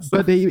 yeah, right,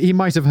 but he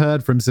might have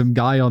heard from some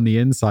guy on the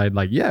inside,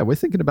 like, yeah, we're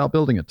thinking about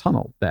building a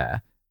tunnel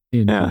there.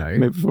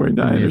 Maybe before he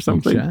died or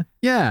something. Future.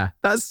 Yeah,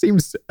 that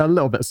seems a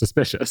little bit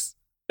suspicious.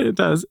 It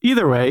does.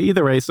 Either way.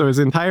 So his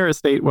entire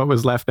estate, what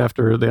was left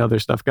after the other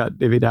stuff got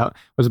divvied out,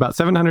 was about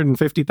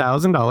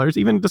 $750,000,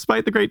 even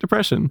despite the Great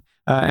Depression.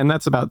 And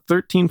that's about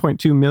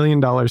 $13.2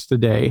 million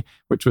today,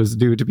 which was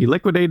due to be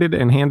liquidated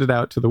and handed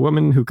out to the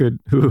woman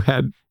who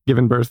had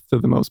given birth to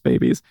the most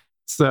babies.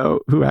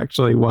 So who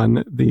actually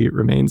won the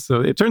remains.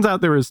 So it turns out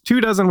there was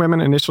 24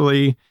 women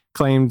initially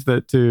claimed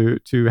that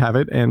to have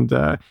it. And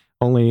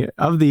only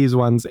of these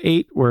ones,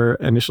 8 were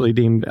initially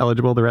deemed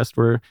eligible. The rest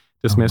were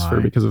dismissed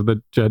because of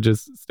the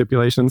judge's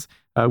stipulations,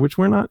 which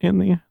were not in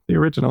the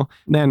original.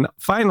 Then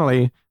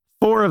finally,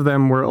 4 of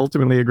them were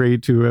ultimately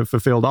agreed to have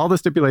fulfilled all the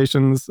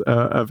stipulations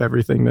of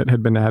everything that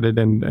had been added.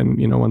 And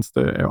once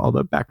all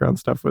the background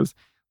stuff was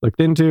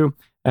looked into.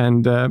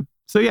 And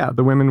so yeah,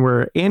 the women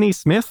were Annie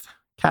Smith,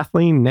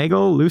 Kathleen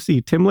Nagel,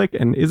 Lucy Timlick,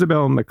 and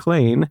Isabel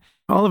McLean,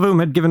 all of whom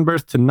had given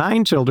birth to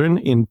 9 children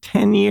in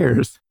 10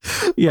 years.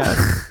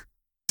 Yeah.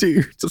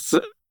 Dude.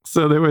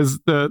 So there was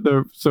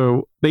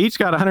so they each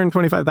got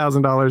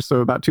 $125,000, so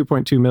about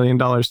 $2.2 million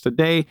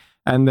today.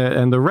 And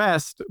the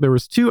rest, there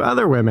was 2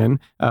 other women,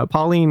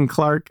 Pauline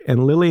Clark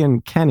and Lillian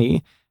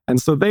Kenny.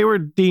 And so they were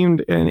deemed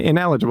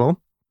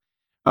ineligible.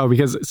 Oh,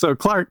 because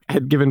Clark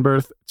had given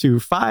birth to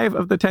 5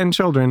 of the 10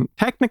 children,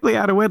 technically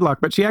out of wedlock,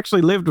 but she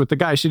actually lived with the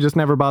guy. She just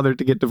never bothered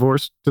to get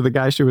divorced to the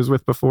guy she was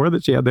with before,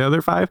 that she had the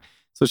other 5.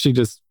 So she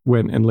just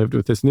went and lived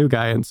with this new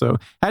guy. And so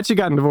had she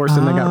gotten divorced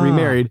and they got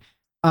remarried,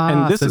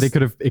 and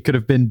it could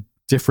have been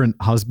different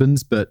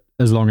husbands, but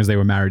as long as they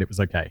were married, it was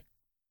okay.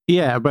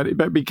 Yeah,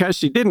 but because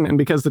she didn't, and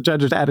because the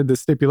judges added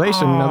this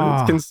stipulation,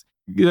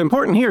 the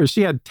important here is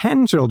she had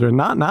 10 children,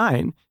 not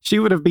 9. She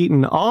would have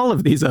beaten all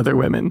of these other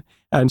women,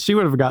 and she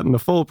would have gotten the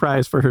full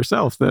prize for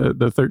herself, the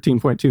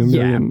 $13.2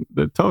 million,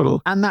 the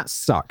total. And that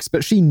sucks,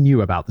 but she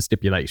knew about the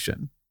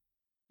stipulation.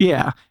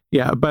 Yeah.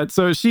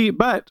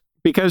 But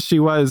because she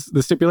was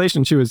the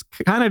stipulation, she was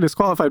kind of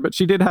disqualified, but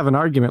she did have an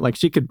argument. Like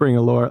she could bring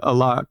a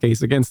law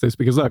case against this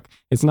because look,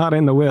 it's not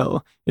in the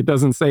will. It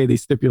doesn't say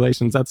these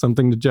stipulations. That's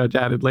something the judge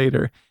added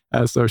later.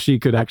 So she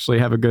could actually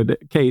have a good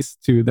case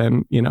to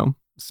then,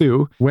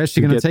 sue. Where's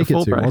she going to take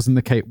it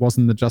to?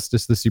 Wasn't the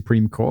justice the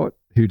Supreme Court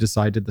who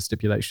decided the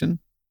stipulation?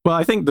 Well,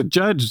 I think the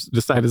judge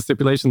decided the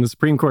stipulation. The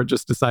Supreme Court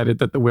just decided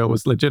that the will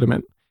was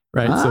legitimate,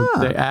 right? So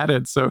they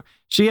added. So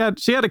she had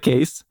a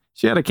case.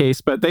 She had a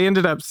case, but they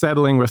ended up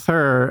settling with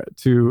her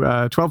to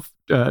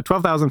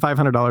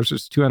 $12,500, which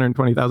is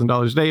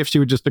 $220,000 a day, if she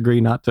would just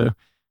agree not to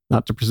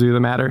pursue the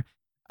matter.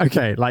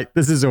 Okay, like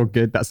this is all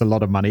good. That's a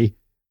lot of money,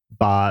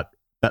 but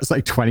that's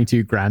like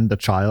 $22,000 a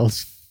child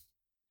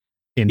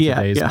in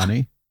today's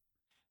money.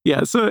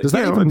 Yeah. So Does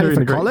that even pay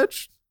for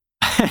college?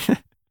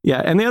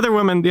 Yeah, and the other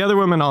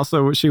woman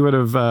also, she would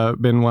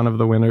have been one of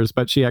the winners,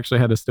 but she actually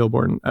had a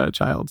stillborn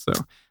child, so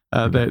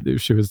that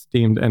she was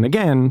deemed. And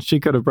again, she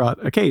could have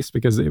brought a case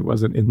because it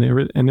wasn't in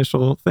the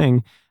initial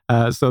thing.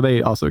 So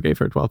they also gave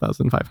her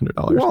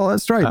 $12,500. Well,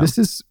 that's right. This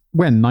is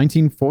when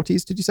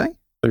 1940s? Did you say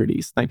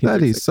 30s?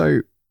 1930s.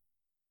 So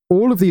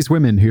all of these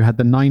women who had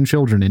the 9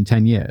 children in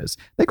 10 years,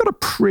 they got to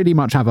pretty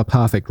much have a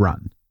perfect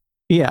run.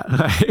 Yeah,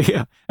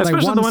 yeah.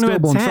 Especially like the one who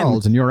had 10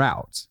 child, and you're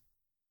out.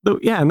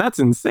 Yeah, and that's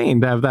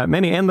insane to have that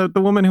many. And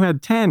the woman who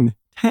had 10,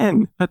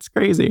 that's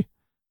crazy.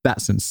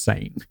 That's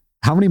insane.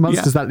 How many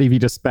months does that leave you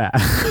to spare?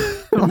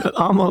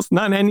 Almost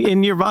none.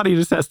 And your body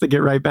just has to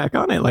get right back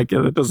on it. Like,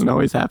 that doesn't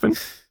always happen.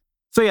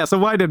 So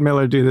why did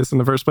Miller do this in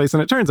the first place?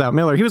 And it turns out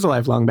Miller, he was a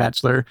lifelong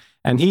bachelor,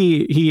 and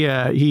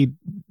he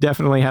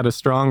definitely had a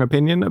strong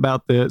opinion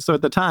about so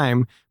at the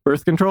time,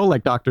 birth control,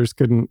 like doctors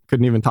couldn't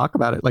even talk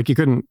about it. Like, you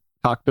couldn't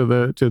talk to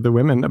the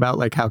women about,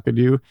 like, how could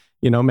you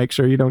make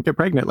sure you don't get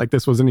pregnant? Like,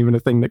 this wasn't even a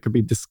thing that could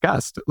be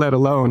discussed, let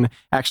alone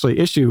actually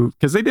issue,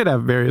 because they did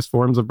have various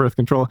forms of birth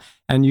control,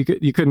 and you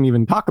couldn't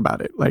even talk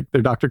about it. Like,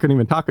 their doctor couldn't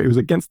even talk. It was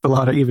against the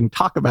law to even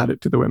talk about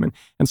it to the women.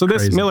 And so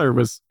this Miller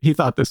he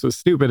thought this was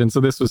stupid. And so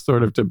this was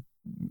sort of to,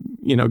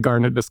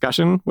 garner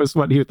discussion was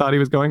what he thought he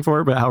was going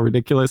for, but how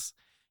ridiculous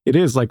it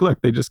is. Like,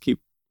 look, they just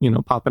keep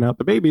popping out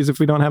the babies if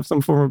we don't have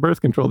some form of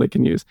birth control they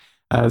can use.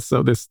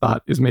 So this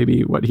thought is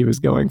maybe what he was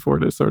going for,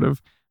 to sort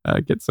of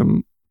get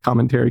some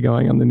commentary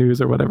going on the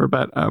news or whatever.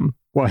 But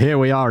well, here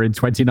we are in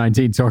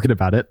 2019 talking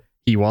about it.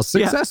 He was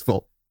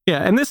successful.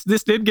 Yeah, and this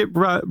did get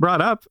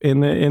brought up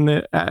in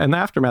the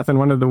aftermath. And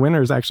one of the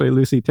winners, actually,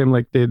 Lucy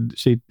Timlick,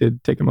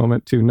 did take a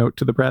moment to note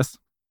to the press.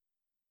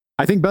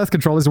 I think birth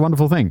control is a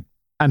wonderful thing.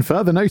 And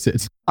further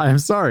noted, I am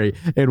sorry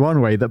in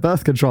one way that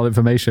birth control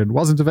information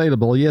wasn't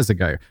available years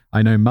ago.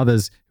 I know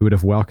mothers who would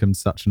have welcomed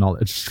such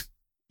knowledge.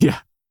 Yeah.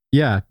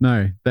 Yeah,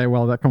 no.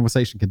 That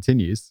conversation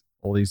continues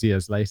all these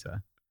years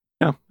later.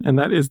 Yeah, and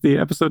that is the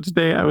episode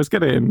today. I was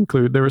going to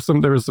include, there was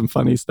some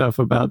funny stuff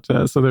about,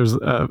 so there's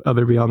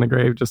other Beyond the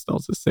Grave, I'll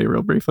just say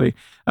real briefly.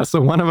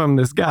 So one of them,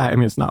 this guy, I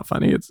mean, it's not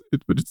funny, it's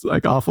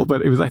like awful,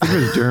 but I think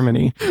it was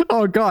Germany.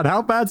 Oh God,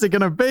 how bad's it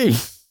going to be?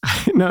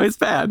 No, it's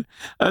bad.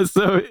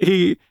 So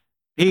he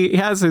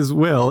has his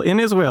will. In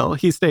his will,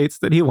 he states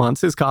that he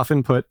wants his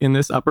coffin put in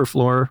this upper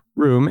floor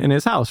room in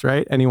his house,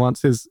 right? And he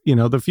wants his,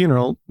 the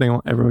funeral, they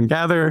want everyone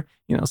gather,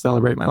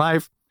 celebrate my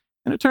life.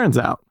 And it turns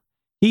out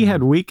he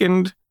had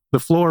weakened the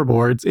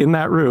floorboards in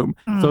that room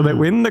so that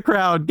when the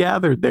crowd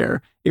gathered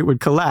there, it would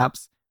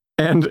collapse.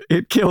 And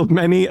it killed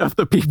many of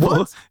the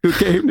people who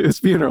came to his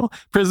funeral.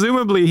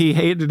 Presumably, he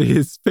hated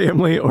his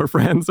family or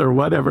friends or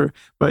whatever.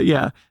 But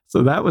yeah,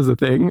 so that was a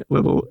thing.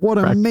 What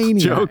a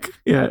maniac joke.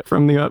 Yeah,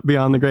 from the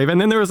Beyond the Grave.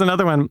 And then there was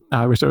another one.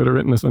 I wish I would have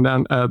written this one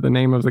down. The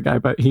name of the guy,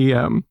 but he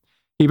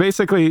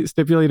basically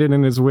stipulated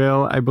in his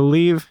will, I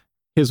believe,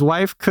 his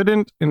wife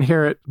couldn't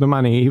inherit the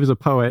money. He was a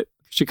poet.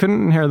 She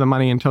couldn't inherit the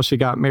money until she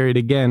got married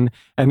again.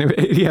 And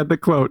he had the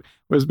quote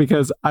was,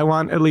 because I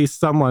want at least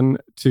someone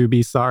to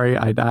be sorry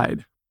I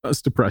died.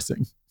 That's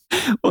depressing.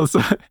 Well,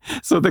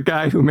 so the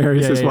guy who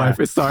marries his wife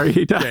is sorry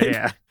he died.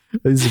 Yeah.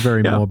 This is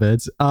very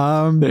morbid.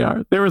 They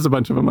are. There was a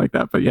bunch of them like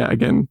that. But yeah,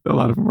 again, a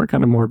lot of them were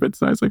kind of morbid.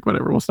 So I was like,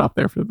 whatever, we'll stop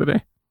there for the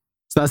day.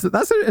 So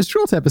that's a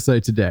short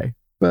episode today.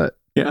 But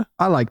yeah,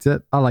 I liked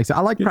it. I like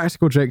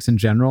practical jokes in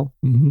general.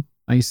 Mm-hmm.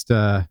 I used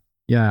to...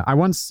 Yeah, I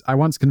once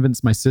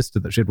convinced my sister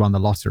that she'd won the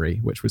lottery,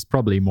 which was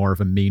probably more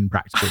of a mean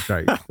practical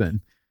joke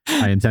than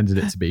I intended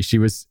it to be.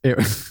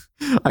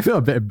 I feel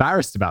a bit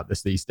embarrassed about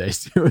this these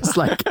days. It was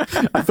like,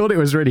 I thought it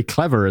was really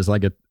clever as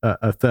like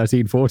a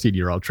 13,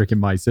 14-year-old tricking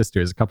my sister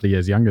who's a couple of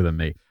years younger than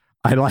me.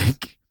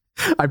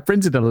 I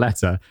printed a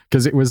letter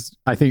because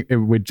I think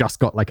we'd just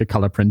got like a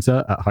color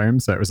printer at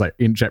home. So it was like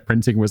inkjet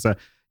printing was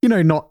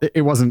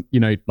it wasn't,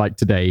 like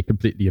today,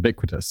 completely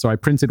ubiquitous. So I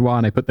printed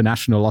one, I put the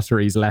National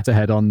Lottery's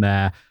letterhead on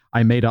there.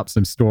 I made up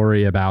some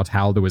story about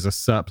how there was a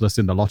surplus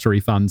in the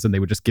lottery funds and they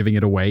were just giving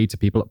it away to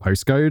people at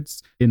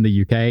postcodes in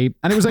the UK.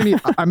 And it was only,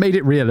 I made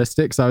it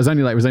realistic. So it was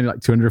only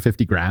like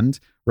 250 grand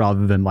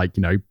rather than like,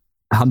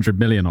 100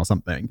 million or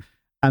something.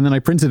 And then I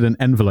printed an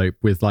envelope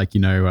with like,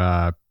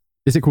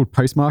 is it called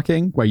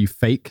postmarking, where you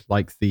fake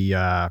like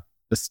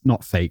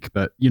not fake,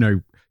 but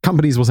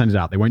companies will send it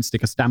out. They won't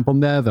stick a stamp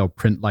on there. They'll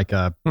print like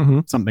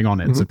something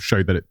on it to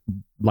show that it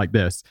like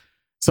this.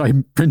 So I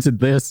printed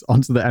this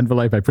onto the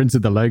envelope. I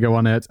printed the logo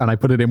on it and I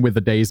put it in with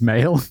the day's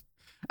mail.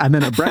 And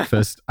then at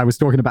breakfast, I was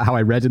talking about how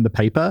I read in the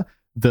paper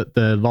that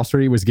the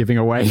lottery was giving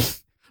away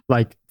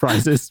like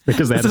prizes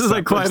because they had this is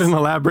like quite an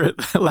elaborate.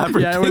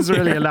 Yeah, it was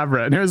really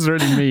elaborate and it was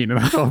really mean and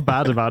I felt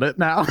bad about it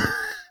now.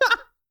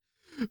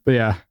 But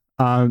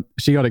yeah,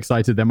 she got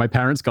excited. Then my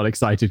parents got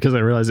excited because I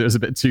realized it was a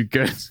bit too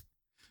good.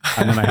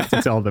 And then I had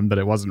to tell them that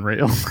it wasn't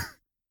real.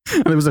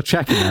 And there was a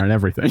check in there and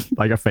everything,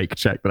 like a fake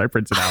check that I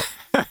printed out.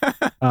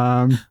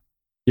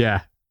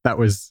 Yeah, that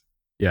was,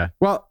 yeah.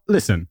 Well,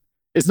 listen,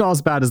 it's not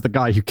as bad as the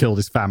guy who killed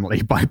his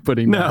family by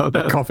putting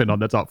the coffin on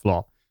the top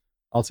floor.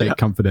 I'll take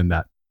comfort in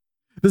that.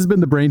 This has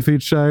been the Brain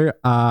Food Show.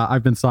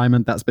 I've been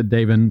Simon. That's been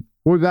David.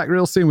 We'll be back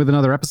real soon with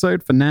another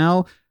episode. For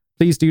now,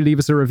 please do leave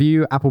us a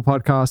review. Apple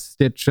Podcasts,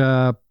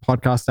 Stitcher,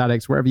 Podcast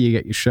Addicts, wherever you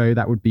get your show.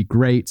 That would be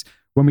great.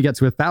 When we get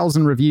to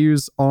 1,000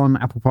 reviews on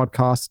Apple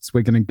Podcasts,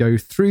 we're going to go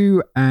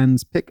through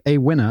and pick a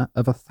winner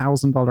of a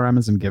 $1,000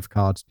 Amazon gift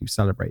card to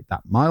celebrate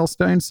that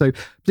milestone. So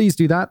please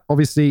do that.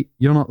 Obviously,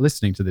 you're not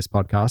listening to this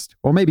podcast,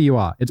 or maybe you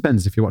are. It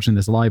depends if you're watching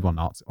this live or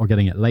not, or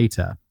getting it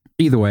later.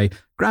 Either way,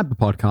 grab the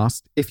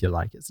podcast if you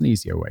like. It's an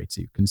easier way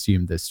to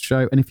consume this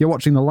show. And if you're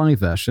watching the live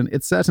version,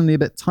 it's certainly a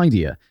bit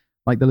tidier.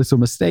 Like the little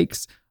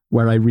mistakes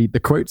where I read the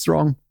quotes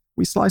wrong,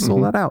 we slice all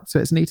that out so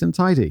it's neat and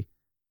tidy.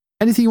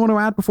 Anything you want to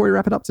add before we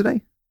wrap it up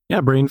today? Yeah,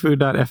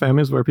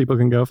 brainfood.fm is where people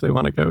can go if they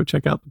want to go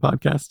check out the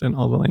podcast and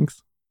all the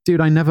links. Dude,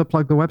 I never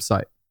plug the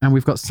website. And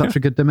we've got such a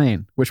good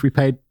domain, which we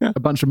paid a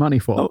bunch of money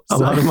for. A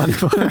lot of money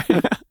for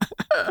it.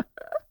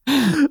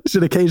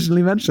 Should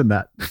occasionally mention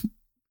that.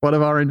 One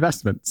of our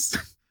investments.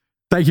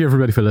 Thank you,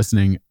 everybody, for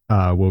listening.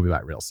 We'll be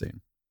back real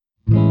soon.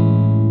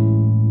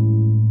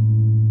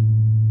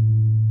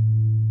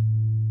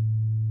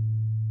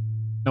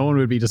 No one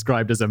would be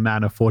described as a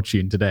man of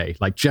fortune today.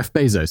 Like Jeff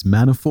Bezos,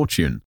 man of fortune.